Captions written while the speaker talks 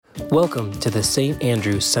Welcome to the St.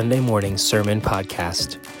 Andrew Sunday Morning Sermon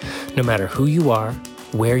Podcast. No matter who you are,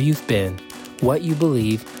 where you've been, what you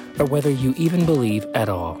believe, or whether you even believe at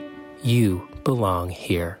all, you belong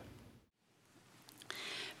here.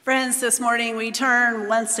 Friends, this morning we turn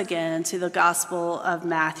once again to the Gospel of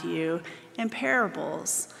Matthew and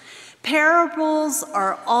parables. Parables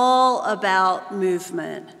are all about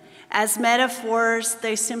movement. As metaphors,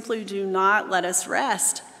 they simply do not let us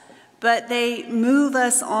rest, but they move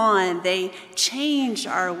us on. They change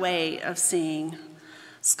our way of seeing.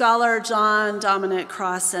 Scholar John Dominic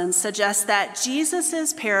Crossan suggests that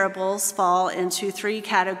Jesus' parables fall into three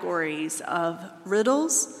categories of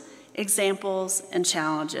riddles, examples, and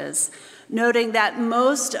challenges, noting that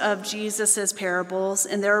most of Jesus' parables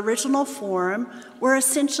in their original form were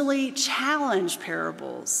essentially challenge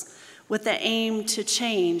parables with the aim to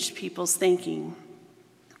change people's thinking.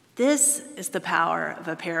 This is the power of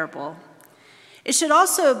a parable. It should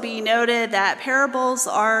also be noted that parables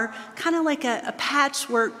are kind of like a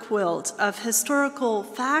patchwork quilt of historical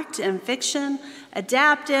fact and fiction,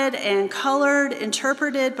 adapted and colored,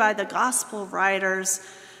 interpreted by the gospel writers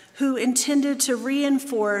who intended to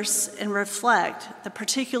reinforce and reflect the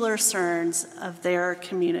particular concerns of their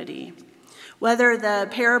community. Whether the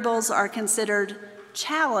parables are considered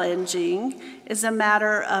challenging is a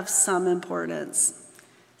matter of some importance.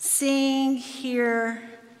 Seeing, hear,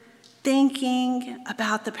 thinking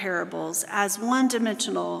about the parables as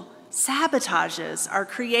one-dimensional sabotages our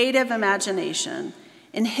creative imagination,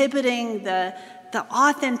 inhibiting the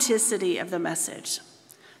authenticity of the message.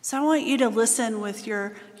 So I want you to listen with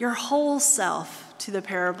your whole self to the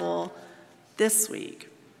parable this week,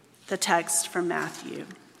 the text from Matthew,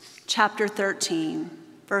 chapter 13,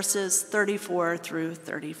 verses 34 through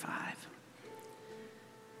 35.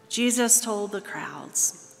 Jesus told the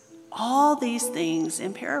crowds all these things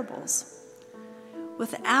in parables.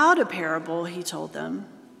 Without a parable, he told them,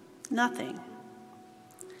 nothing.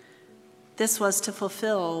 This was to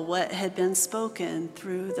fulfill what had been spoken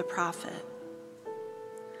through the prophet.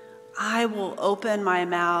 I will open my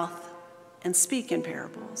mouth and speak in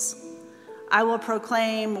parables. I will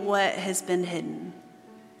proclaim what has been hidden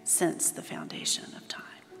since the foundation of time.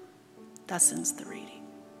 Thus ends the reading.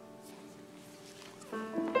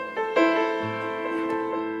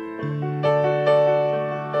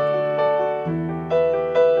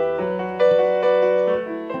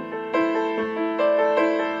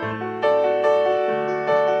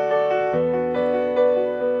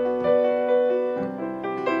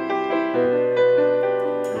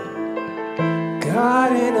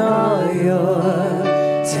 God, in all your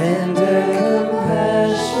tender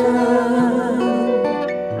compassion,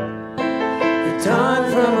 the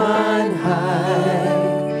dawn from on high,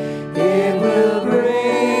 it will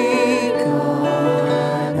break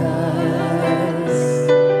on us,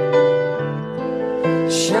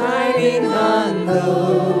 shining on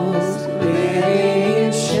those living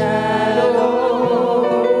in shadows,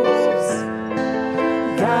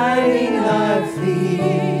 guiding our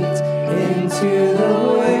feet into the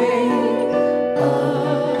way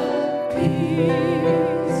of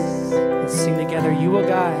peace. Let's sing together. You will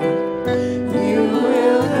guide. You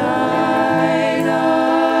will guide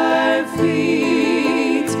our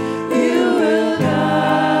feet. You will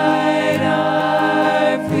guide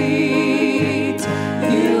our feet.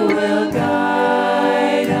 You will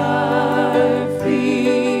guide our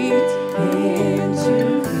feet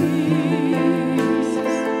into peace.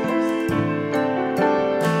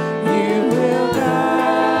 You will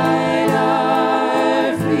guide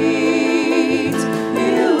our feet.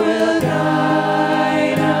 You will guide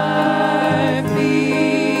our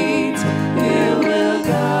feet. You will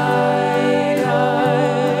guide our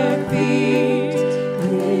feet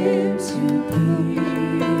into peace.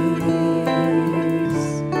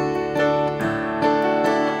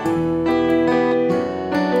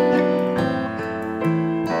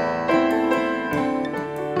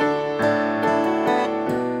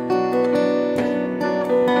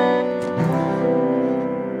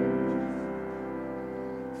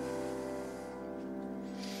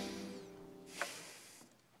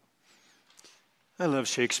 I love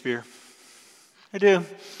Shakespeare. I do.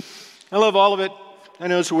 I love all of it. I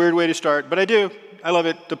know it's a weird way to start, but I do. I love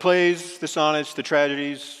it. The plays, the sonnets, the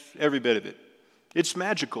tragedies, every bit of it. It's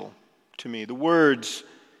magical to me. The words,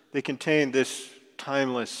 they contain this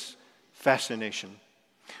timeless fascination.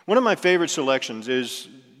 One of my favorite selections is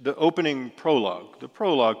the opening prologue, the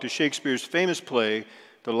prologue to Shakespeare's famous play,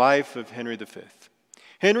 The Life of Henry V.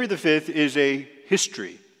 Henry V is a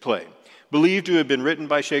history play. Believed to have been written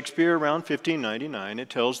by Shakespeare around 1599, it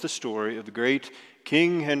tells the story of the great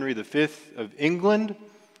King Henry V of England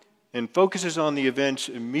and focuses on the events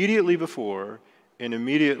immediately before and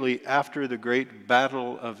immediately after the great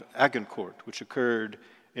Battle of Agincourt, which occurred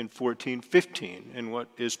in 1415 in what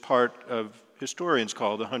is part of historians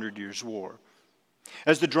call the 100 Years' War.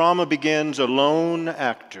 As the drama begins, a lone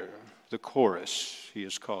actor, the chorus he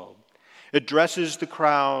is called, addresses the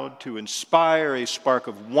crowd to inspire a spark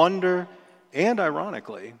of wonder and,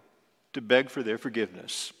 ironically, to beg for their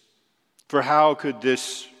forgiveness. For how could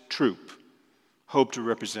this troupe hope to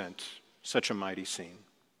represent such a mighty scene?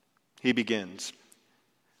 He begins,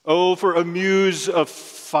 "Oh, for a muse of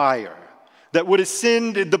fire that would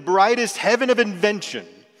ascend the brightest heaven of invention,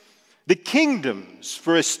 the kingdoms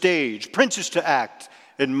for a stage, princes to act,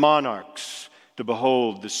 and monarchs to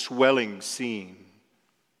behold the swelling scene.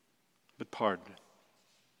 But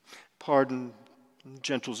pardon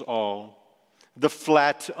gentles all, the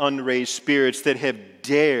flat, unraised spirits that have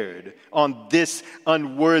dared on this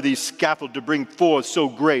unworthy scaffold to bring forth so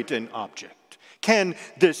great an object. Can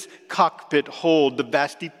this cockpit hold the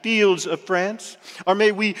vasty fields of France? Or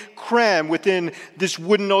may we cram within this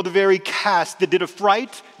wooden the very cast that did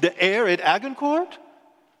affright the air at Agincourt?"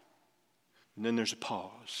 And then there's a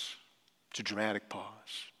pause. It's a dramatic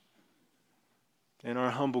pause. And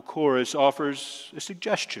our humble chorus offers a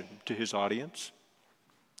suggestion to his audience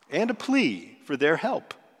and a plea for their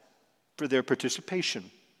help, for their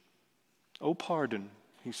participation. "Oh, pardon,"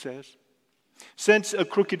 he says, "since a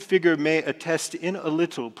crooked figure may attest in a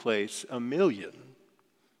little place 1,000,000,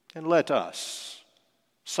 and let us,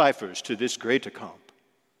 ciphers to this great accomp,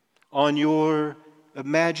 on your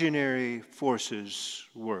imaginary forces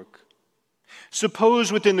work.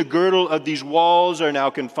 Suppose within the girdle of these walls are now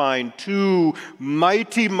confined 2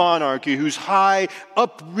 mighty monarchy whose high,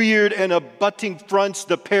 upreared, and abutting fronts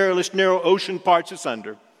the perilous narrow ocean parts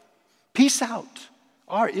asunder. Piece out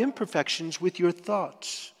our imperfections with your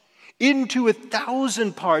thoughts. Into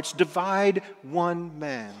 1,000 parts divide one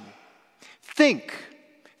man. Think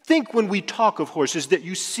when we talk of horses that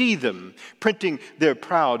you see them printing their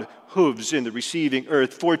proud hooves in the receiving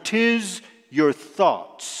earth, for 'tis your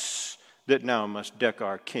thoughts that now must deck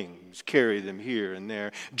our kings, carry them here and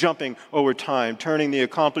there, jumping over time, turning the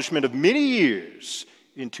accomplishment of many years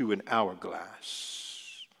into an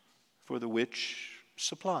hourglass, for the which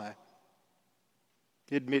supply.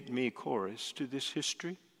 Admit me, chorus, to this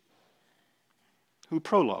history, who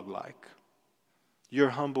prologue-like,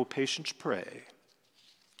 your humble patience pray,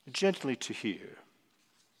 gently to hear,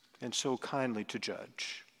 and so kindly to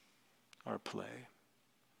judge our play."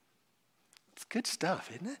 It's good stuff,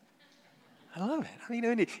 isn't it? I love it. I mean,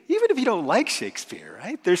 even if you don't like Shakespeare,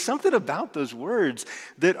 right? There's something about those words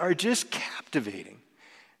that are just captivating.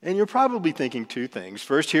 And you're probably thinking 2 things.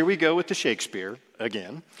 First, here we go with the Shakespeare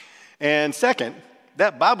again. And second,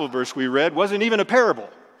 that Bible verse we read wasn't even a parable,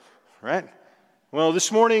 right? Well,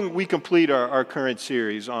 this morning we complete our current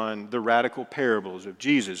series on the radical parables of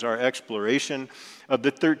Jesus. Our exploration of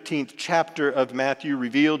the 13th chapter of Matthew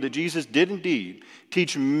revealed that Jesus did indeed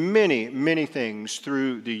teach many, many things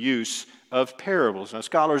through the use of parables. Now,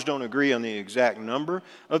 scholars don't agree on the exact number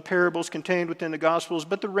of parables contained within the Gospels,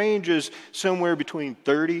 but the range is somewhere between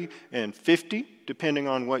 30 and 50, depending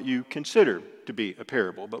on what you consider to be a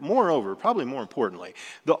parable. But moreover, probably more importantly,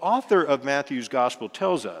 the author of Matthew's Gospel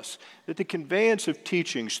tells us that the conveyance of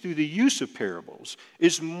teachings through the use of parables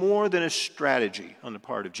is more than a strategy on the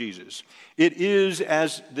part of Jesus. It is,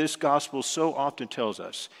 as this Gospel so often tells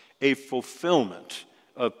us, a fulfillment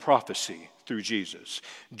of prophecy through Jesus.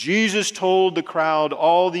 Jesus told the crowd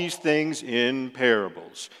all these things in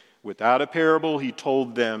parables. Without a parable, he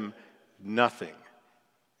told them nothing.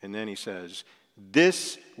 And then he says,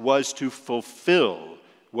 this was to fulfill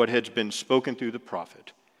what had been spoken through the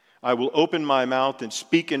prophet. I will open my mouth and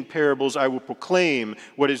speak in parables. I will proclaim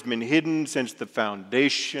what has been hidden since the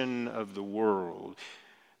foundation of the world.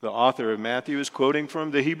 The author of Matthew is quoting from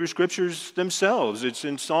the Hebrew Scriptures themselves. It's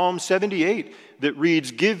in Psalm 78 that reads,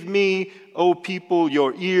 "Give me, O people,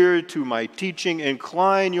 your ear to my teaching.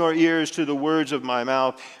 Incline your ears to the words of my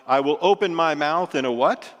mouth. I will open my mouth in a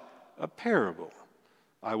what? A parable.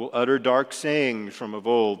 I will utter dark sayings from of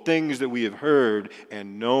old, things that we have heard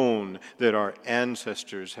and known that our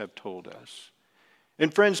ancestors have told us."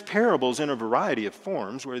 And friends, parables in a variety of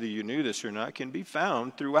forms, whether you knew this or not, can be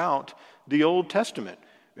found throughout the Old Testament.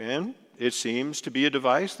 And it seems to be a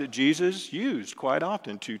device that Jesus used quite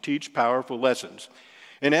often to teach powerful lessons.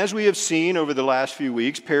 And as we have seen over the last few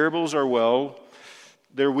weeks, parables are, well,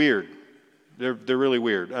 they're weird. They're really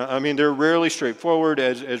weird. I mean, they're rarely straightforward.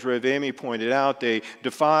 As Rev. Amy pointed out, they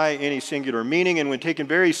defy any singular meaning, and when taken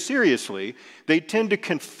very seriously, they tend to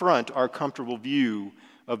confront our comfortable view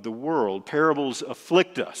of the world. Parables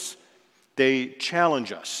afflict us. They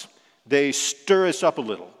challenge us. They stir us up a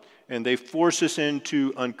little, and they force us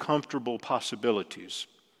into uncomfortable possibilities.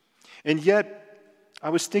 And yet, I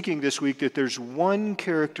was thinking this week that there's one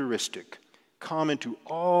characteristic common to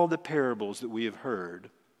all the parables that we have heard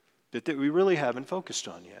that we really haven't focused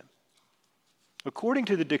on yet. According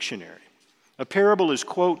to the dictionary, a parable is,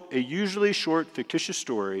 quote, a usually short fictitious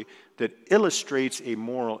story that illustrates a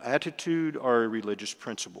moral attitude or a religious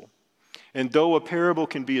principle. And though a parable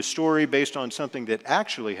can be a story based on something that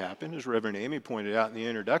actually happened, as Reverend Amy pointed out in the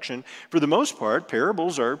introduction, for the most part,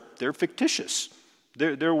 parables they're fictitious.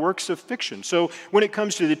 They're works of fiction. So when it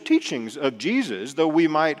comes to the teachings of Jesus, though he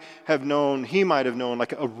might have known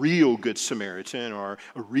like a real good Samaritan or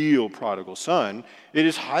a real prodigal son, it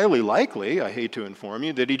is highly likely, I hate to inform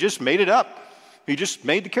you, that he just made it up. He just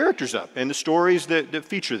made the characters up and the stories that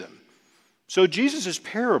feature them. So Jesus'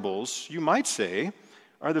 parables, you might say,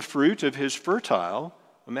 are the fruit of his fertile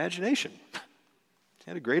imagination. He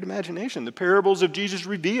had a great imagination. The parables of Jesus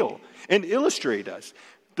reveal and illustrate us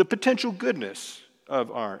the potential goodness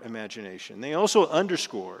of our imagination. They also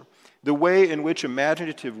underscore the way in which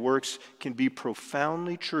imaginative works can be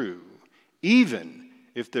profoundly true, even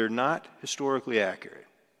if they're not historically accurate.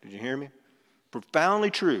 Did you hear me? Profoundly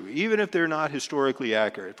true, even if they're not historically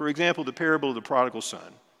accurate. For example, the parable of the prodigal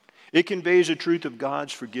son. It conveys a truth of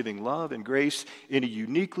God's forgiving love and grace in a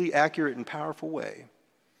uniquely accurate and powerful way.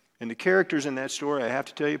 And the characters in that story, I have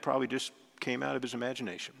to tell you, probably just came out of his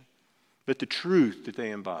imagination. But the truth that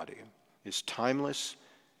they embody is timeless,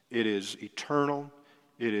 it is eternal,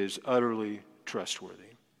 it is utterly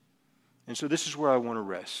trustworthy. And so this is where I want to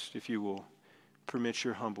rest, if you will permit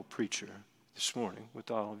your humble preacher this morning with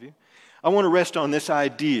all of you. I want to rest on this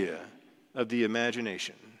idea of the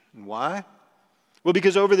imagination. And why? Well,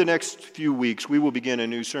 because over the next few weeks, we will begin a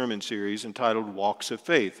new sermon series entitled Walks of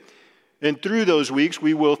Faith. And through those weeks,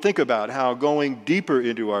 we will think about how going deeper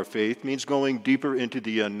into our faith means going deeper into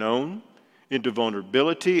the unknown, into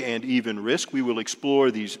vulnerability, and even risk. We will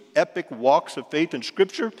explore these epic walks of faith in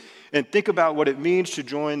Scripture and think about what it means to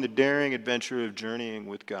join the daring adventure of journeying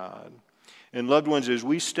with God. And loved ones, as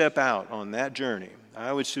we step out on that journey,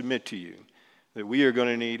 I would submit to you that we are going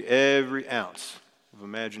to need every ounce of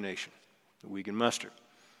imagination that we can muster.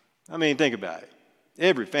 I mean, think about it.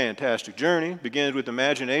 Every fantastic journey begins with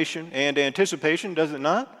imagination and anticipation, does it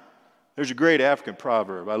not? There's a great African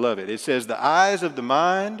proverb. I love it. It says, the eyes of the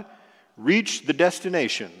mind reach the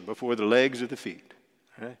destination before the legs of the feet.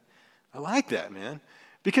 Right? I like that, man.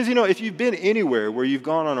 Because, if you've been anywhere where you've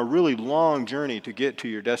gone on a really long journey to get to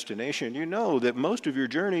your destination, you know that most of your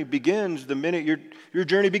journey begins the minute your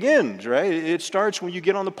journey begins, right? It starts when you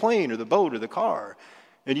get on the plane or the boat or the car,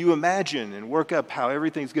 and you imagine and work up how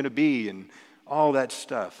everything's going to be and all that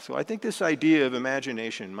stuff. So I think this idea of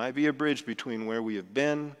imagination might be a bridge between where we have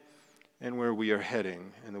been and where we are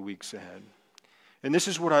heading in the weeks ahead. And this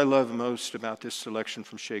is what I love most about this selection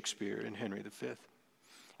from Shakespeare in Henry V.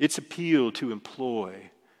 Its appeal to employ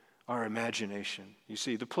our imagination. You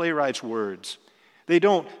see, the playwright's words, they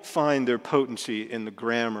don't find their potency in the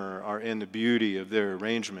grammar or in the beauty of their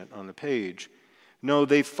arrangement on the page. No,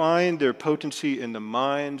 they find their potency in the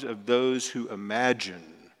minds of those who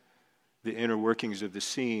imagine the inner workings of the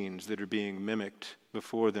scenes that are being mimicked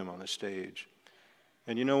before them on the stage.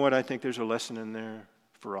 And you know what? I think there's a lesson in there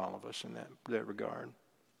for all of us in that regard.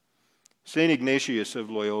 St. Ignatius of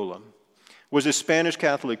Loyola was a Spanish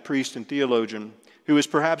Catholic priest and theologian who is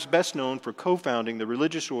perhaps best known for co-founding the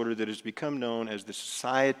religious order that has become known as the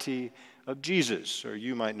Society of Jesus, or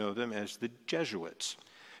you might know them as the Jesuits.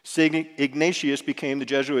 St. Ignatius became the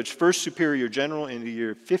Jesuits' first superior general in the year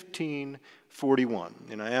 1541.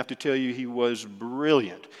 And I have to tell you, he was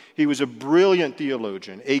brilliant. He was a brilliant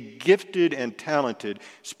theologian, a gifted and talented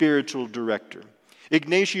spiritual director.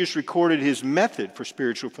 Ignatius recorded his method for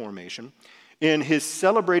spiritual formation in his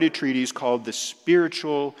celebrated treatise called The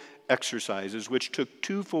Spiritual Exercises, which took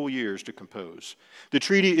 2 full years to compose. The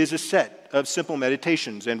treatise is a set of simple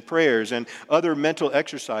meditations and prayers and other mental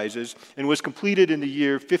exercises and was completed in the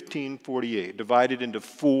year 1548, divided into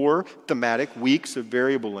 4 thematic weeks of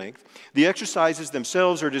variable length. The exercises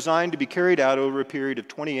themselves are designed to be carried out over a period of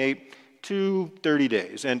 28 to 30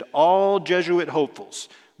 days, and all Jesuit hopefuls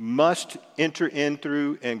must enter in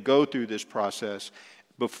through and go through this process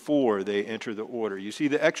before they enter the order. You see,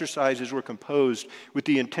 the exercises were composed with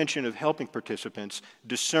the intention of helping participants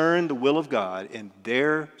discern the will of God in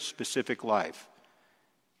their specific life,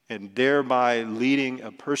 and thereby leading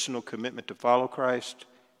a personal commitment to follow Christ,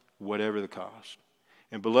 whatever the cost.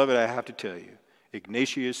 And beloved, I have to tell you,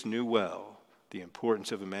 Ignatius knew well the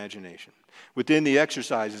importance of imagination. Within the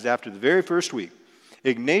exercises, after the very first week,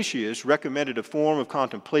 Ignatius recommended a form of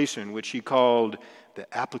contemplation which he called the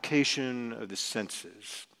application of the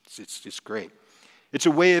senses. It's great. It's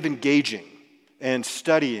a way of engaging and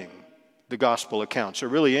studying the gospel accounts, or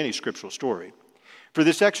really any scriptural story. For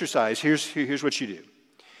this exercise, here's what you do.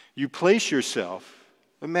 You place yourself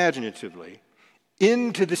imaginatively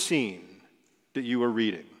into the scene that you are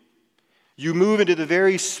reading. You move into the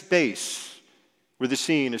very space where the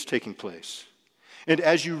scene is taking place. And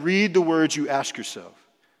as you read the words, you ask yourself,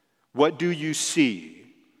 what do you see?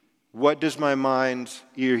 What does my mind's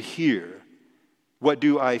ear hear? What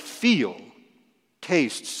do I feel,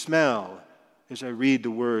 taste, smell as I read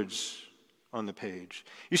the words on the page?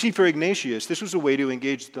 You see, for Ignatius, this was a way to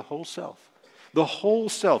engage the whole self. The whole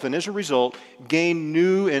self, and as a result, gain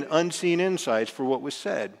new and unseen insights for what was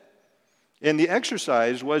said. And the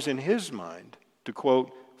exercise was, in his mind, to,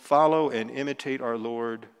 quote, follow and imitate our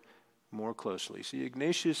Lord more closely. See,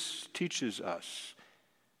 Ignatius teaches us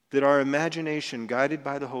that our imagination, guided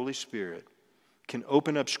by the Holy Spirit, can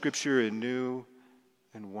open up Scripture in new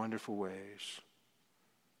and wonderful ways.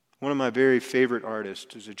 One of my very favorite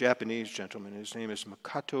artists is a Japanese gentleman. His name is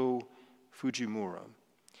Makoto Fujimura.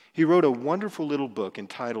 He wrote a wonderful little book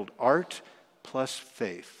entitled Art Plus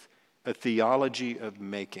Faith, A Theology of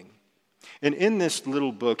Making. And in this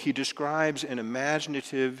little book, he describes an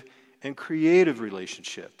imaginative and creative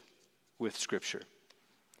relationship with Scripture.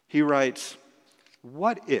 He writes,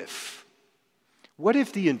 what if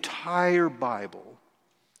the entire Bible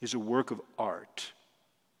is a work of art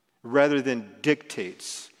rather than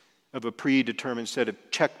dictates of a predetermined set of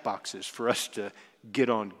check boxes for us to get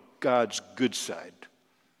on God's good side?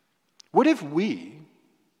 What if we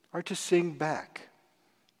are to sing back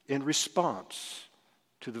in response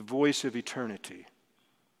to the voice of eternity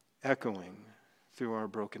echoing through our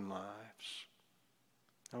broken lives?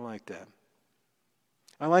 I like that.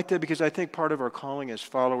 I like that because I think part of our calling as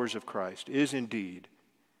followers of Christ is indeed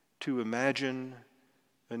to imagine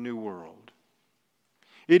a new world.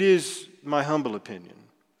 It is my humble opinion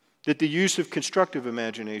that the use of constructive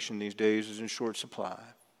imagination these days is in short supply,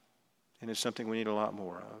 and it's something we need a lot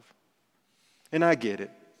more of. And I get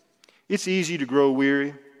it. It's easy to grow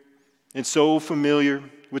weary and so familiar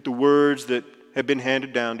with the words that have been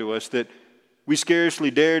handed down to us that we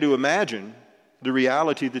scarcely dare to imagine the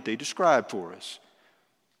reality that they describe for us.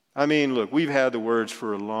 I mean, look, we've had the words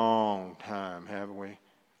for a long time, haven't we?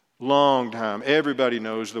 Long time. Everybody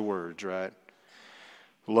knows the words, right?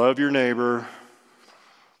 Love your neighbor,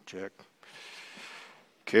 check.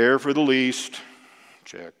 Care for the least,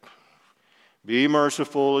 check. Be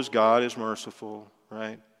merciful as God is merciful,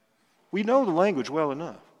 right? We know the language well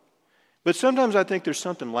enough. But sometimes I think there's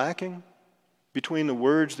something lacking between the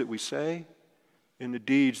words that we say and the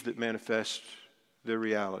deeds that manifest their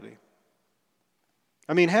reality.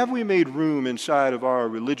 I mean, have we made room inside of our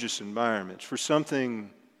religious environments for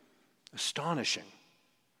something astonishing?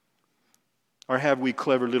 Or have we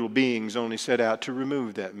clever little beings only set out to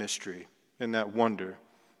remove that mystery and that wonder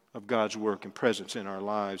of God's work and presence in our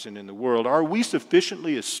lives and in the world? Are we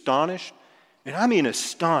sufficiently astonished, and I mean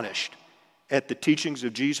astonished, at the teachings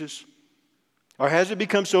of Jesus? Or has it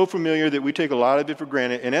become so familiar that we take a lot of it for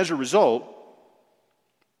granted and as a result,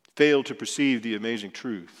 fail to perceive the amazing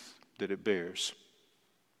truth that it bears?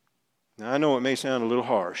 Now, I know it may sound a little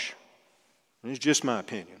harsh, and it's just my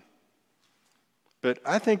opinion. But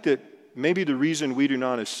I think that maybe the reason we do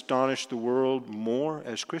not astonish the world more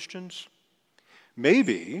as Christians,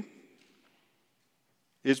 maybe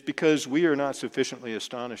it's because we are not sufficiently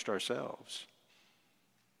astonished ourselves.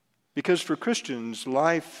 Because for Christians,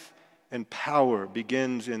 life and power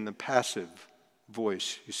begins in the passive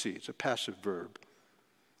voice, you see. It's a passive verb.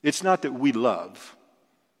 It's not that we love.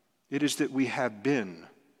 It is that we have been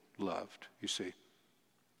loved, you see.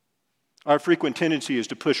 Our frequent tendency is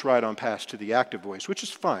to push right on past to the active voice, which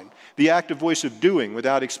is fine. The active voice of doing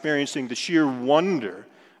without experiencing the sheer wonder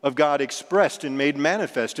of God expressed and made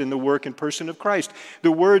manifest in the work and person of Christ.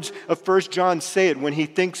 The words of 1 John say it when he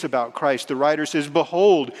thinks about Christ. The writer says,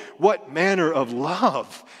 "Behold, what manner of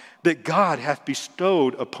love that God hath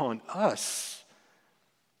bestowed upon us."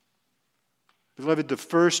 Beloved, the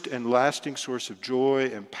first and lasting source of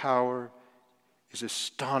joy and power is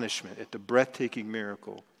astonishment at the breathtaking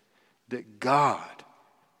miracle that God,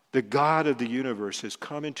 the God of the universe, has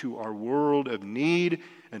come into our world of need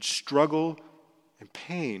and struggle and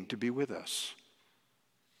pain to be with us.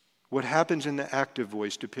 What happens in the active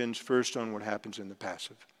voice depends first on what happens in the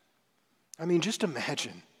passive. I mean, just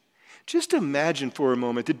imagine for a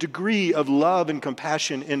moment the degree of love and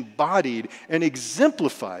compassion embodied and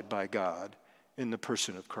exemplified by God in the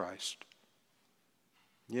person of Christ.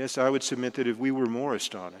 Yes, I would submit that if we were more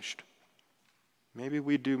astonished, maybe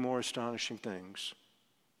we'd do more astonishing things.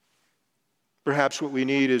 Perhaps what we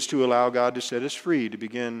need is to allow God to set us free to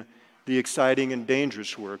begin the exciting and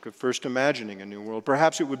dangerous work of first imagining a new world.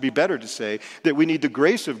 Perhaps it would be better to say that we need the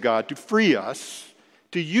grace of God to free us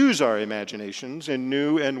to use our imaginations in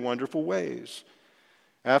new and wonderful ways.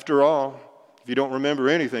 After all, if you don't remember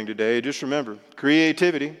anything today, just remember,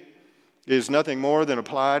 creativity is nothing more than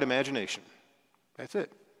applied imagination. That's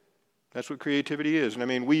it. That's what creativity is. And I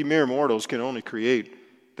mean, we mere mortals can only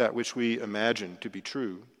create that which we imagine to be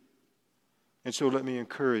true. And so let me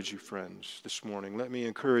encourage you, friends, this morning. Let me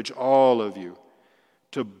encourage all of you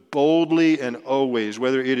to boldly and always,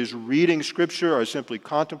 whether it is reading Scripture or simply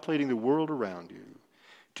contemplating the world around you,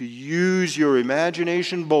 to use your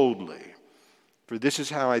imagination boldly. For this is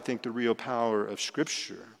how I think the real power of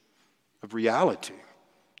Scripture, of reality,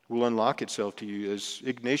 will unlock itself to you, as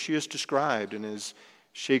Ignatius described and as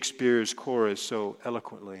Shakespeare's chorus so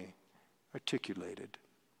eloquently articulated.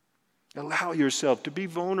 Allow yourself to be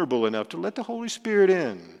vulnerable enough to let the Holy Spirit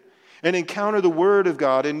in and encounter the Word of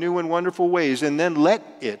God in new and wonderful ways, and then let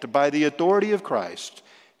it, by the authority of Christ,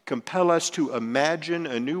 compel us to imagine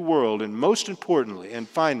a new world. And most importantly, and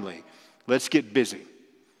finally, let's get busy.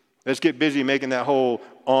 Let's get busy making that whole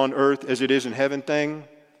on earth as it is in heaven thing,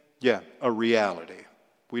 a reality.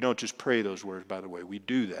 We don't just pray those words, by the way. We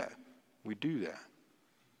do that. We do that.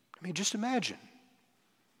 I mean, just imagine.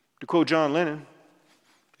 To quote John Lennon,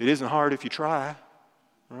 it isn't hard if you try,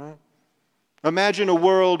 right? Imagine a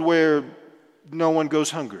world where no one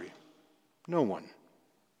goes hungry. No one.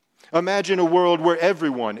 Imagine a world where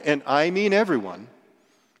everyone, and I mean everyone,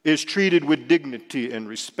 is treated with dignity and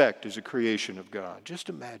respect as a creation of God. Just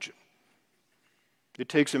imagine. It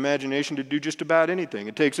takes imagination to do just about anything.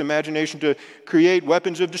 It takes imagination to create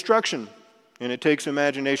weapons of destruction. And it takes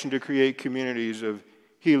imagination to create communities of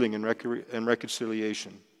healing and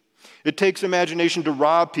reconciliation. It takes imagination to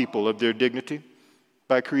rob people of their dignity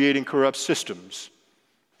by creating corrupt systems.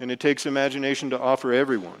 And it takes imagination to offer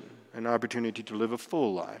everyone an opportunity to live a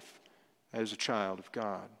full life as a child of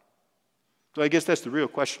God. So I guess that's the real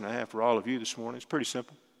question I have for all of you this morning. It's pretty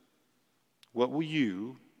simple. What will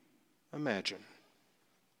you imagine?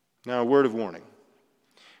 Now, a word of warning.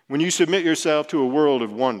 When you submit yourself to a world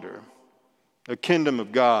of wonder, a kingdom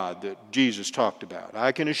of God that Jesus talked about,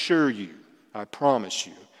 I can assure you, I promise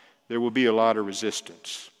you, there will be a lot of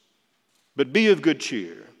resistance. But be of good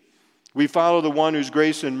cheer. We follow the one whose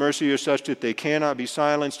grace and mercy are such that they cannot be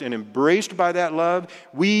silenced, and embraced by that love,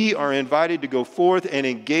 we are invited to go forth and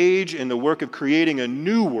engage in the work of creating a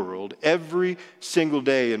new world every single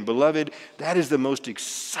day. And beloved, that is the most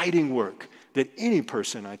exciting work that any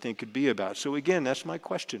person, I think, could be about. So again, that's my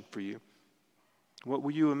question for you. What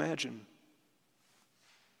will you imagine?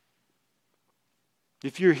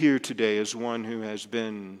 If you're here today as one who has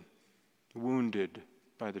been wounded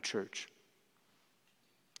by the church,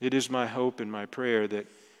 it is my hope and my prayer that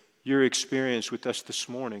your experience with us this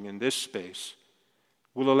morning in this space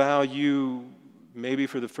will allow you, maybe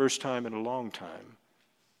for the first time in a long time,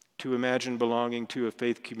 to imagine belonging to a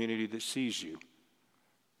faith community that sees you,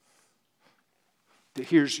 that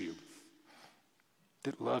hears you,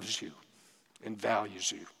 that loves you and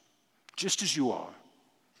values you, just as you are.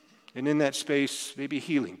 And in that space, maybe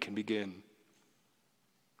healing can begin.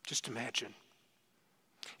 Just imagine.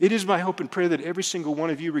 It is my hope and prayer that every single one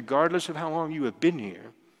of you, regardless of how long you have been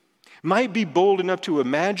here, might be bold enough to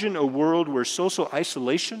imagine a world where social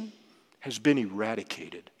isolation has been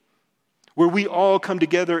eradicated, where we all come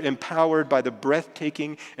together empowered by the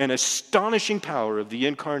breathtaking and astonishing power of the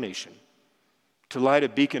incarnation to light a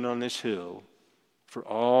beacon on this hill for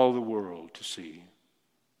all the world to see.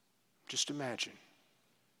 Just imagine.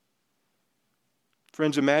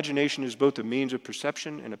 Friends, imagination is both a means of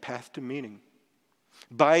perception and a path to meaning.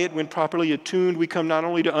 By it, when properly attuned, we come not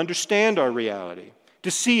only to understand our reality, to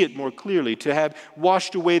see it more clearly, to have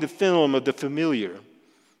washed away the film of the familiar,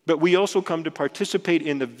 but we also come to participate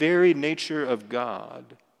in the very nature of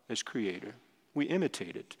God as creator. We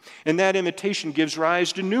imitate it. And that imitation gives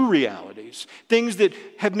rise to new realities, things that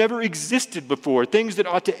have never existed before, things that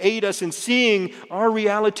ought to aid us in seeing our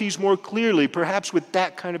realities more clearly. Perhaps with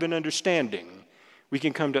that kind of an understanding, we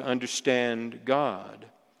can come to understand God,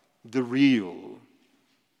 the real,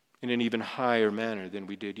 in an even higher manner than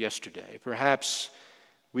we did yesterday. Perhaps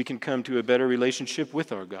we can come to a better relationship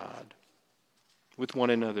with our God, with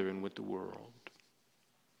one another, and with the world.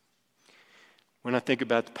 When I think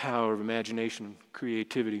about the power of imagination and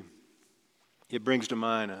creativity, it brings to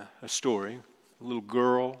mind a story. A little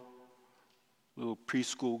girl, a little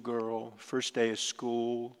preschool girl, first day of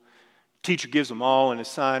school. Teacher gives them all an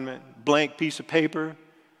assignment, blank piece of paper.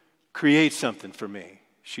 Create something for me,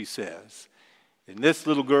 she says. And this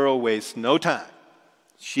little girl wastes no time.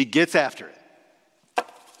 She gets after it.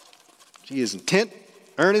 She is intent,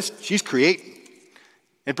 earnest, she's creating.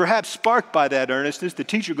 And perhaps sparked by that earnestness, the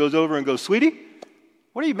teacher goes over and goes, "Sweetie,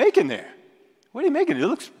 what are you making there? What are you making? It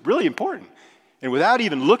looks really important." And without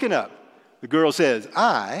even looking up, the girl says,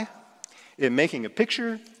 "I am making a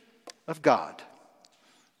picture of God."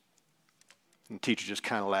 And the teacher just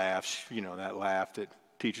kind of laughs, that laugh that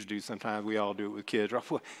teachers do sometimes. We all do it with kids.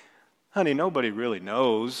 "Honey, nobody really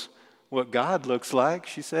knows what God looks like,"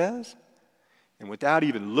 she says. And without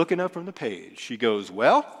even looking up from the page, she goes,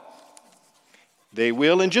 "Well, they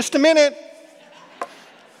will in just a minute."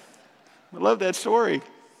 I love that story.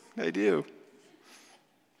 I do.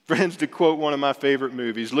 Friends, to quote one of my favorite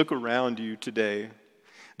movies, look around you today.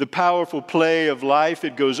 The powerful play of life,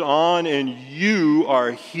 it goes on, and you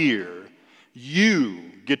are here.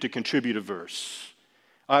 You get to contribute a verse.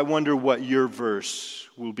 I wonder what your verse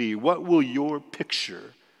will be. What will your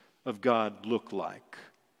picture of God look like?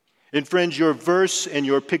 And friends, your verse and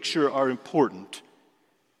your picture are important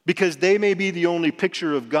because they may be the only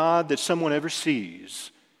picture of God that someone ever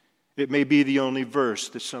sees. It may be the only verse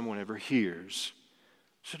that someone ever hears.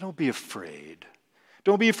 So don't be afraid.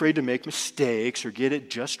 Don't be afraid to make mistakes or get it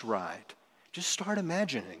just right. Just start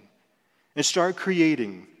imagining and start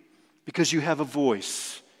creating because you have a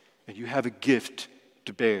voice and you have a gift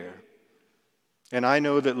to bear. And I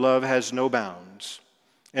know that love has no bounds,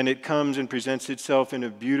 and it comes and presents itself in a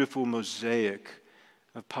beautiful mosaic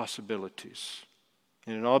of possibilities.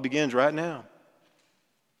 And it all begins right now,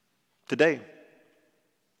 today,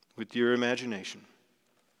 with your imagination.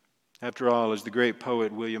 After all, as the great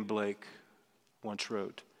poet William Blake once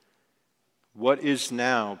wrote, "What is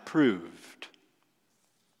now proved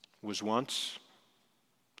was once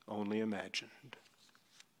only imagined."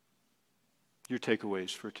 Your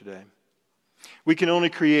takeaways for today. We can only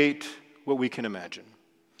create what we can imagine.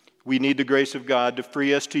 We need the grace of God to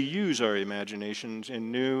free us to use our imaginations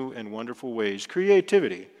in new and wonderful ways.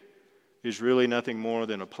 Creativity is really nothing more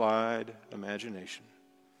than applied imagination.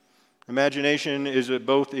 Imagination is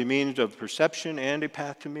both a means of perception and a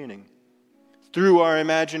path to meaning. Through our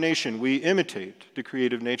imagination, we imitate the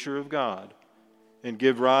creative nature of God and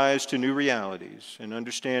give rise to new realities and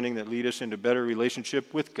understanding that lead us into better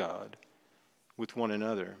relationship with God, with one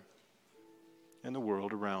another, and the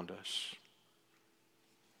world around us.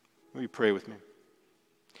 Will you pray with me?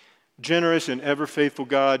 Generous and ever faithful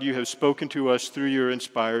God, you have spoken to us through your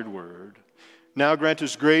inspired word. Now grant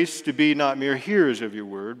us grace to be not mere hearers of your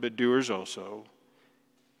word, but doers also.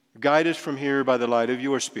 Guide us from here by the light of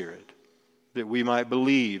your Spirit, that we might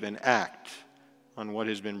believe and act on what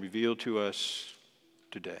has been revealed to us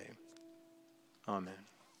today. Amen.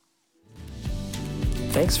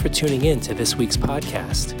 Thanks for tuning in to this week's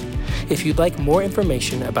podcast. If you'd like more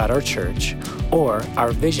information about our church or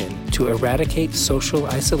our vision to eradicate social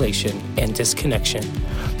isolation and disconnection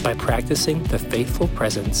by practicing the faithful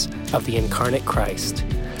presence of the incarnate Christ,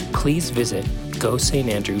 please visit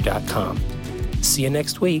gosaintandrew.com. See you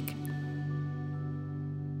next week.